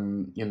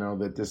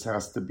that this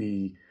has to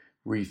be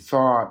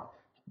rethought.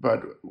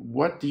 But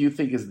what do you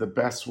think is the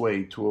best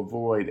way to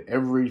avoid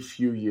every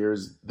few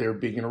years there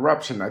being an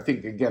eruption? I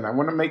think, again, I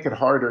want to make it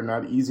harder,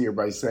 not easier,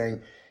 by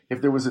saying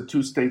if there was a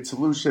two-state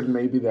solution,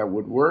 maybe that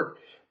would work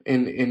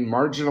in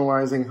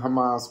marginalizing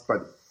Hamas.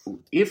 But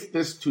if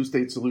this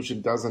two-state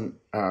solution doesn't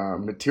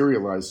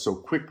materialize so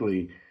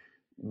quickly,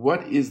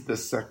 what is the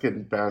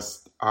second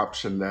best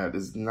option that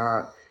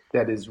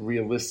is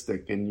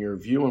realistic in your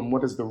view? And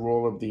what is the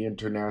role of the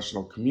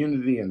international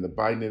community and the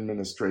Biden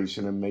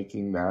administration in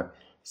making that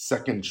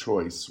second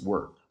choice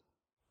work?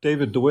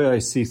 David, the way I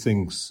see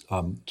things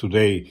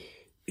today,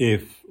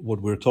 if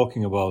what we're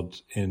talking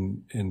about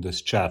in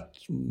this chat,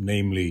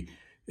 namely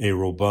a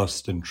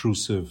robust,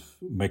 intrusive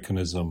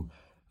mechanism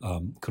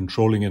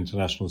controlling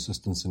international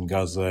assistance in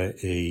Gaza,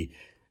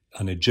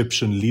 an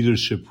Egyptian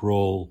leadership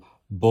role,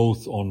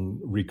 both on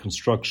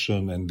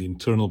reconstruction and the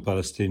internal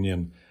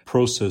Palestinian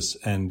process,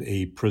 and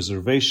a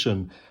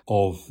preservation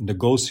of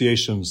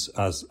negotiations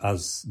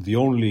as the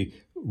only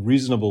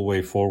reasonable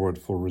way forward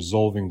for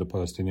resolving the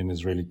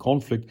Palestinian-Israeli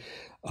conflict.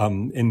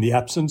 In the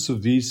absence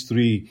of these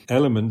three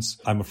elements,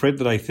 I'm afraid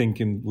that I think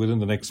within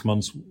the next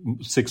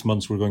 6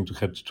 months, we're going to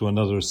head to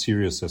another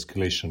serious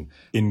escalation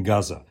in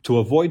Gaza. To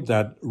avoid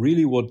that,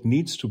 really what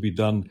needs to be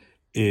done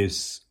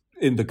is,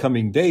 in the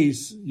coming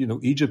days,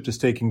 Egypt is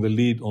taking the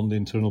lead on the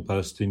internal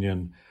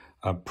Palestinian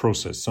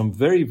process. Some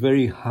very,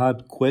 very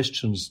hard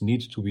questions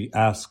need to be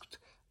asked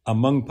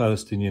among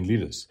Palestinian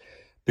leaders.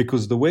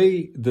 Because the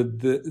way that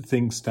the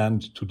things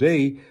stand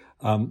today,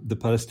 the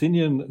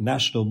Palestinian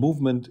national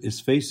movement is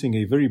facing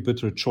a very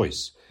bitter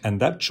choice. And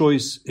that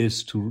choice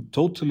is to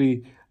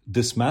totally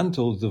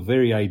dismantle the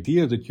very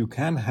idea that you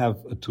can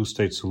have a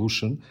two-state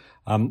solution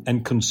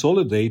and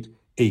consolidate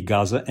a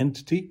Gaza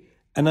entity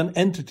and an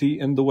entity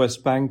in the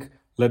West Bank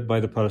led by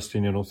the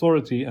Palestinian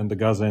Authority and the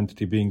Gaza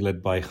entity being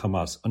led by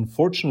Hamas.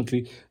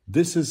 Unfortunately,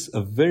 this is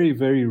a very,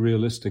 very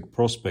realistic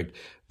prospect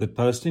that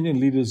Palestinian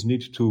leaders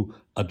need to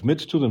admit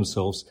to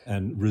themselves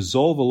and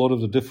resolve a lot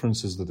of the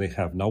differences that they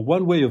have. Now,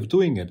 one way of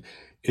doing it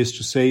is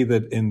to say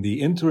that in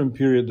the interim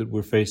period that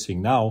we're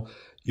facing now,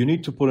 you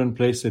need to put in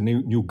place a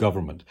new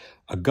government,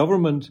 a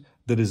government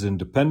that is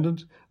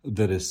independent,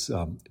 that is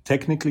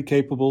technically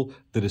capable,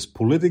 that is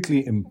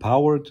politically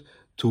empowered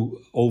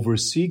to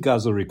oversee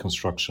Gaza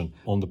reconstruction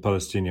on the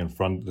Palestinian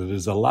front, that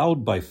is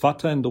allowed by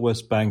Fatah in the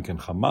West Bank and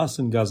Hamas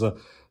in Gaza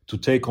to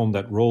take on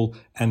that role,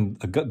 and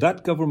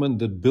that government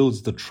that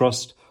builds the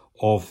trust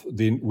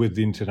with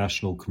the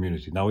international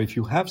community. Now, if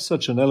you have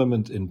such an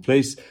element in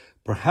place,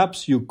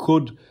 perhaps you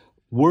could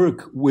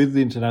work with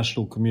the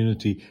international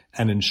community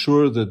and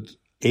ensure that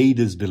aid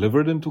is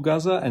delivered into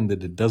Gaza and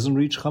that it doesn't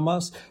reach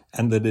Hamas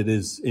and that it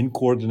is in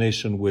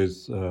coordination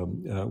with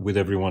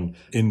everyone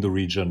in the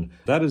region.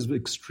 That is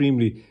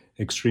extremely,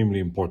 extremely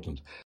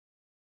important.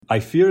 I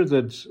fear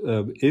that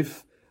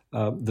if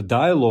the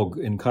dialogue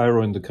in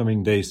Cairo in the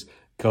coming days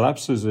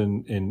collapses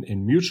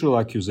in mutual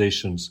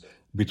accusations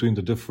between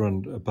the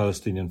different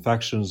Palestinian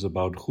factions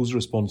about who's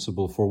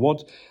responsible for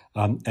what,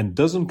 and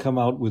doesn't come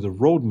out with a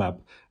roadmap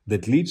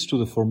that leads to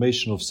the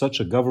formation of such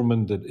a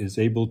government that is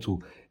able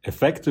to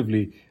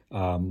effectively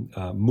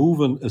move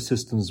on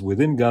assistance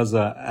within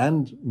Gaza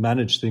and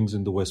manage things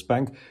in the West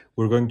Bank,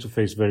 we're going to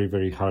face very,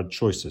 very hard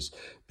choices.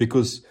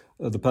 Because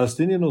the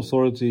Palestinian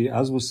Authority,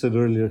 as was said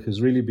earlier,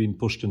 has really been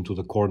pushed into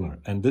the corner.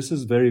 And this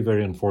is very,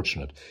 very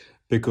unfortunate.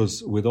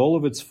 Because with all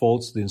of its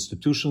faults, the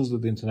institutions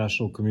that the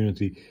international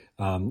community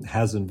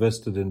has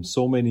invested in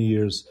so many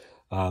years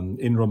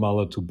in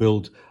Ramallah to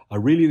build are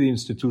really the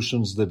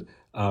institutions that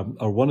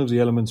are one of the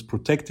elements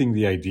protecting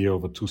the idea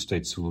of a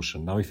two-state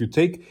solution. Now, if you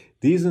take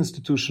these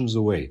institutions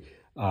away,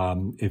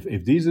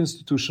 if these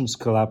institutions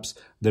collapse,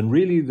 then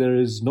really there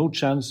is no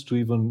chance to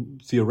even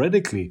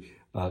theoretically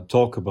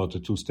talk about a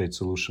two-state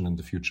solution in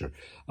the future.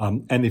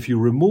 And if you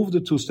remove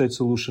the two-state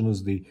solution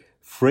as the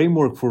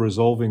framework for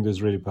resolving the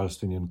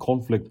Israeli-Palestinian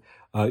conflict,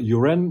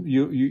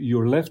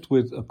 you're left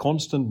with a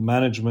constant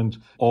management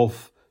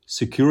of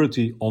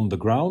security on the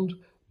ground,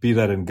 be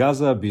that in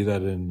Gaza, be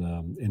that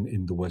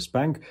in the West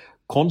Bank,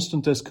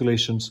 constant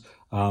escalations,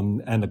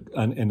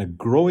 and a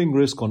growing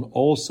risk on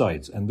all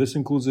sides, and this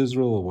includes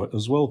Israel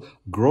as well,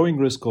 growing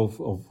risk of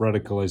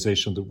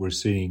radicalization that we're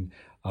seeing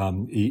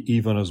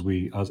even as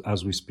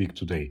we speak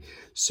today.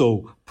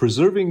 So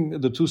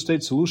preserving the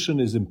two-state solution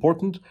is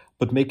important,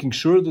 but making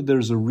sure that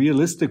there's a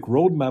realistic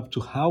roadmap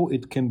to how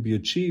it can be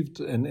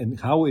achieved and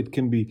how it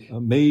can be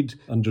made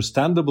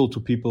understandable to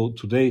people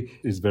today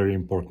is very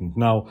important.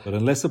 Now, but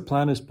unless a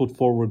plan is put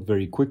forward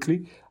very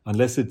quickly,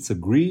 unless it's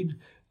agreed,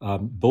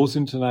 both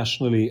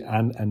internationally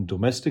and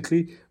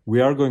domestically,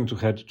 we are going to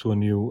head to a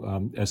new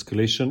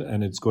escalation,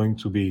 and it's going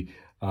to be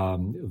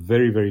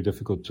very, very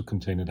difficult to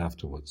contain it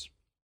afterwards.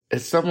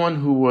 As someone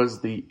who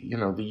was the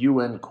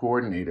UN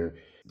coordinator,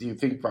 do you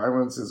think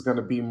violence is going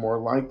to be more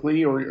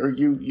likely, or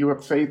you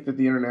have faith that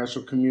the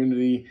international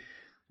community,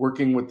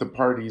 working with the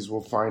parties,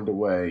 will find a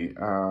way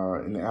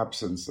in the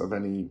absence of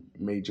any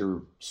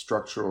major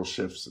structural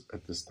shifts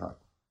at this time?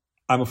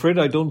 I'm afraid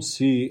I don't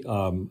see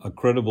a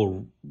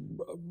credible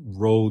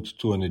road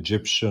to an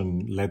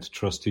Egyptian-led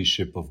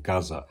trusteeship of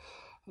Gaza.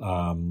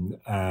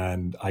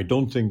 And I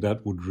don't think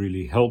that would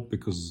really help,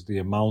 because the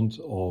amount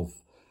of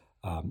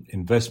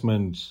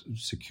investment,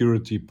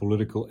 security,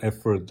 political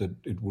effort that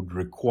it would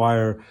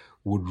require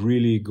would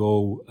really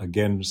go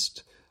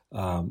against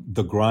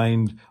the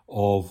grind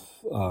of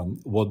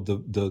what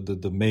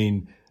the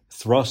main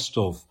thrust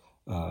of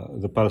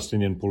the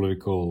Palestinian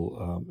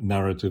political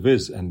narrative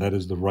is, and that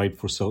is the right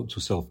to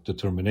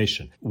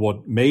self-determination.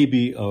 What may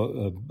be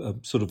a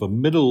sort of a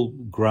middle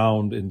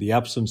ground in the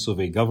absence of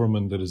a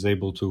government that is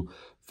able to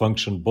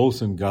function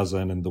both in Gaza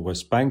and in the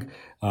West Bank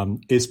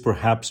is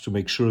perhaps to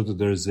make sure that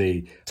there is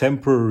a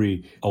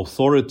temporary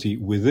authority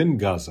within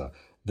Gaza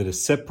that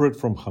is separate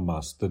from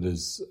Hamas, that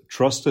is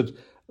trusted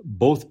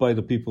both by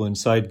the people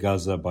inside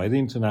Gaza, by the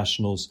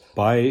internationals,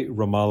 by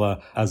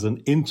Ramallah, as an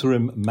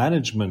interim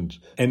management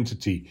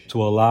entity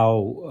to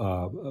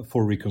allow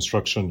for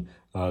reconstruction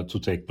to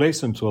take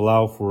place and to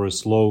allow for a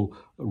slow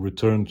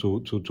return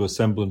to a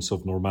semblance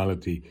of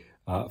normality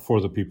for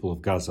the people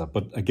of Gaza.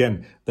 But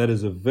again, that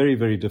is a very,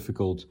 very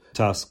difficult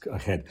task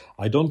ahead.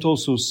 I don't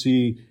also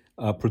see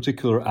a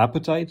particular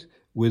appetite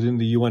within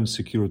the UN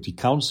Security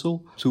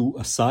Council to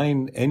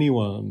assign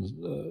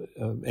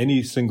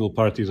any single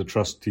party the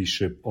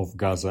trusteeship of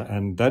Gaza,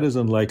 and that is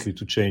unlikely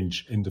to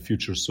change in the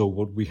future. So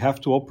what we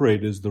have to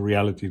operate is the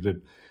reality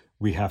that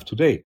we have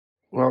today.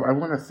 Well, I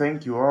want to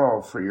thank you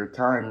all for your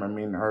time. I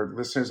mean, our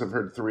listeners have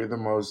heard three of the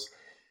most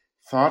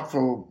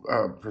thoughtful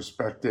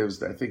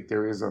perspectives I think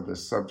there is on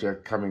this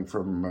subject, coming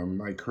from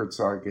Mike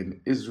Herzog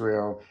in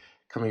Israel,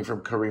 coming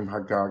from Karim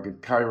Hagag in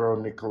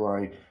Cairo,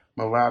 Nikolai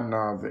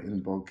Mladinov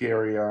in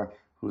Bulgaria,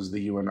 who's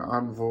the UN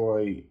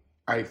envoy.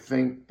 I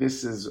think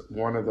this is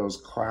one of those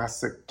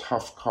classic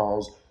tough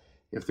calls.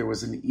 If there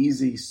was an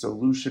easy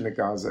solution to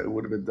Gaza, it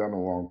would have been done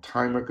a long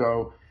time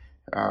ago.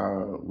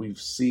 We've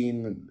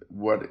seen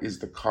what is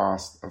the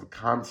cost of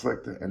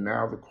conflict, and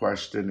now the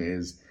question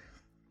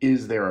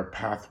is there a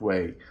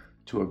pathway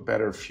to a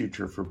better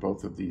future for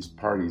both of these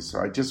parties? So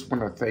I just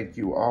want to thank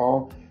you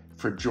all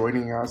for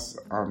joining us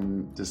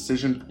on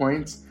Decision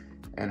Points,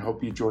 and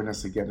hope you join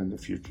us again in the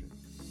future.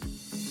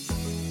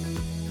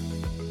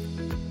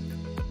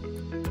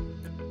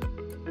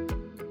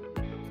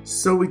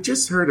 So we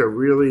just heard a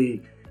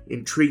really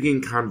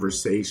intriguing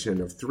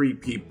conversation of three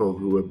people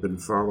who have been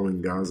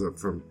following Gaza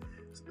from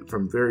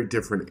very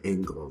different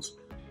angles.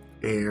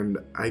 And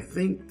I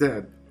think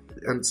that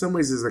in some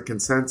ways there's a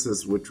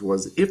consensus, which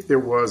was if there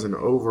was an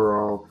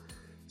overall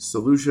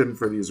solution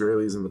for the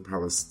Israelis and the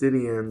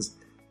Palestinians,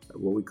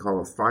 what we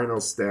call a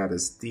final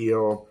status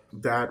deal,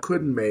 that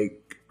could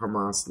make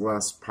Hamas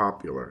less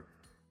popular.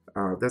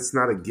 That's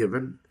not a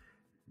given,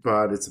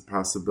 but it's a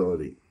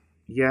possibility.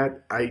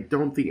 Yet, I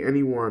don't think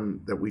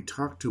anyone that we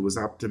talked to was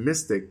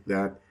optimistic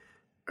that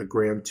a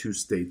grand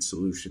two-state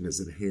solution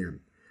is at hand.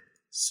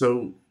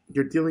 So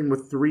you're dealing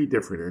with three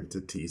different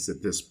entities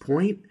at this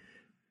point.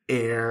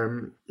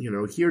 And,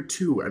 here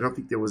too, I don't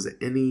think there was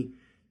any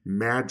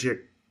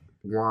magic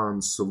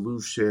wand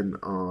solution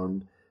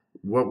on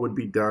what would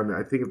be done.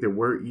 I think if there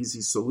were easy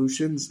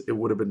solutions, it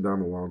would have been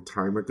done a long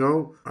time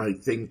ago. I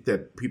think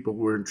that people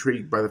were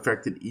intrigued by the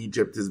fact that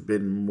Egypt has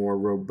been more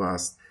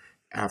robust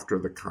after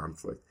the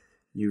conflict.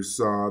 You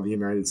saw the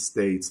United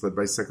States, led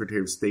by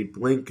Secretary of State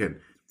Blinken,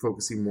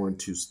 focusing more on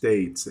two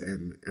states,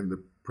 and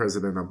the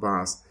President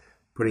Abbas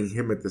putting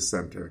him at the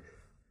center.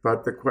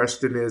 But the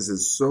question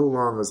is so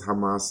long as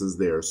Hamas is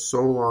there,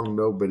 so long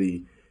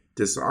nobody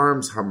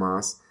disarms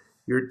Hamas,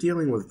 you're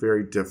dealing with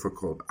very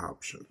difficult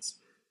options.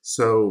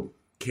 So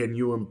can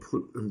you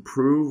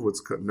improve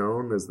what's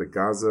known as the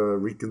Gaza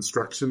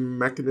Reconstruction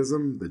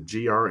Mechanism, the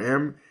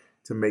GRM,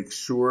 to make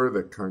sure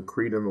that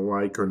concrete and the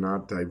like are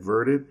not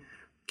diverted?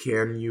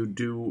 Can you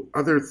do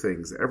other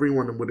things?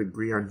 Everyone would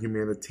agree on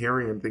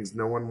humanitarian things.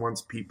 No one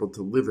wants people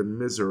to live in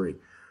misery.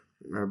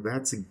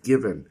 That's a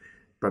given.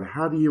 But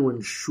how do you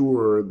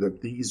ensure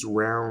that these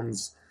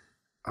rounds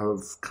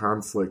of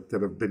conflict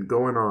that have been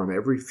going on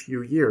every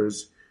few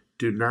years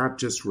do not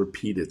just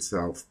repeat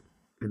itself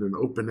in an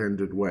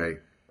open-ended way?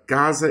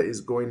 Gaza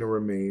is going to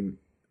remain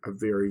a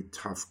very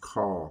tough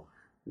call.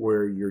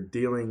 where you're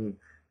dealing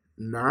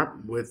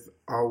not with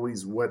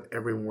always what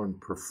everyone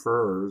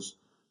prefers,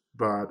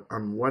 but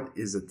on what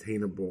is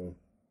attainable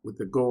with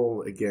the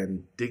goal,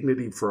 again,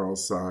 dignity for all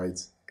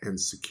sides and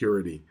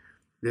security.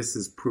 This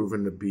has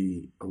proven to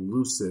be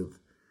elusive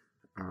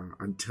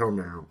until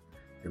now,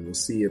 and we'll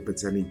see if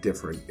it's any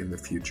different in the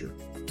future.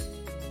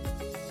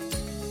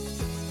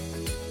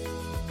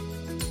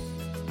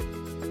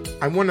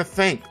 I want to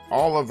thank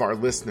all of our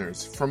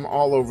listeners from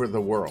all over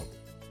the world.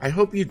 I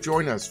hope you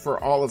join us for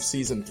all of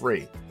Season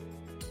 3.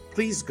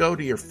 Please go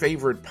to your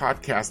favorite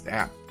podcast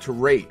app to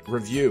rate,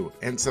 review,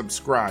 and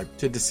subscribe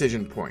to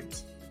Decision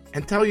Points.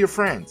 And tell your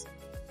friends.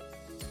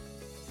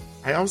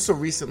 I also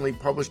recently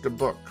published a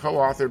book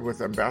co-authored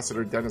with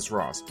Ambassador Dennis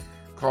Ross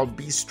called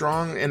Be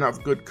Strong and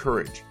of Good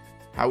Courage: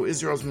 How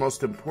Israel's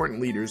Most Important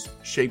Leaders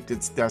Shaped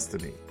Its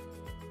Destiny.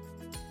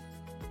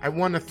 I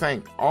want to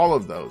thank all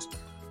of those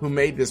who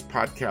made this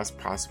podcast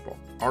possible: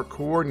 our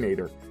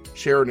coordinator,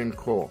 Sheridan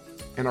Cole,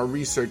 and our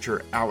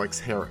researcher, Alex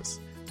Harris.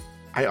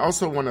 I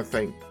also want to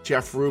thank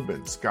Jeff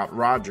Rubin, Scott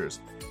Rogers,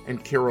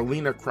 and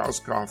Carolina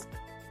Krauskopf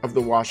of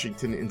the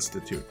Washington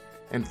Institute.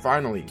 And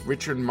finally,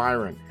 Richard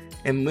Myron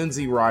and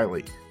Lindsay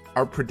Riley,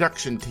 our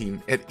production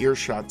team at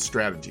Earshot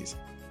Strategies.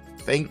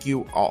 Thank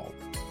you all.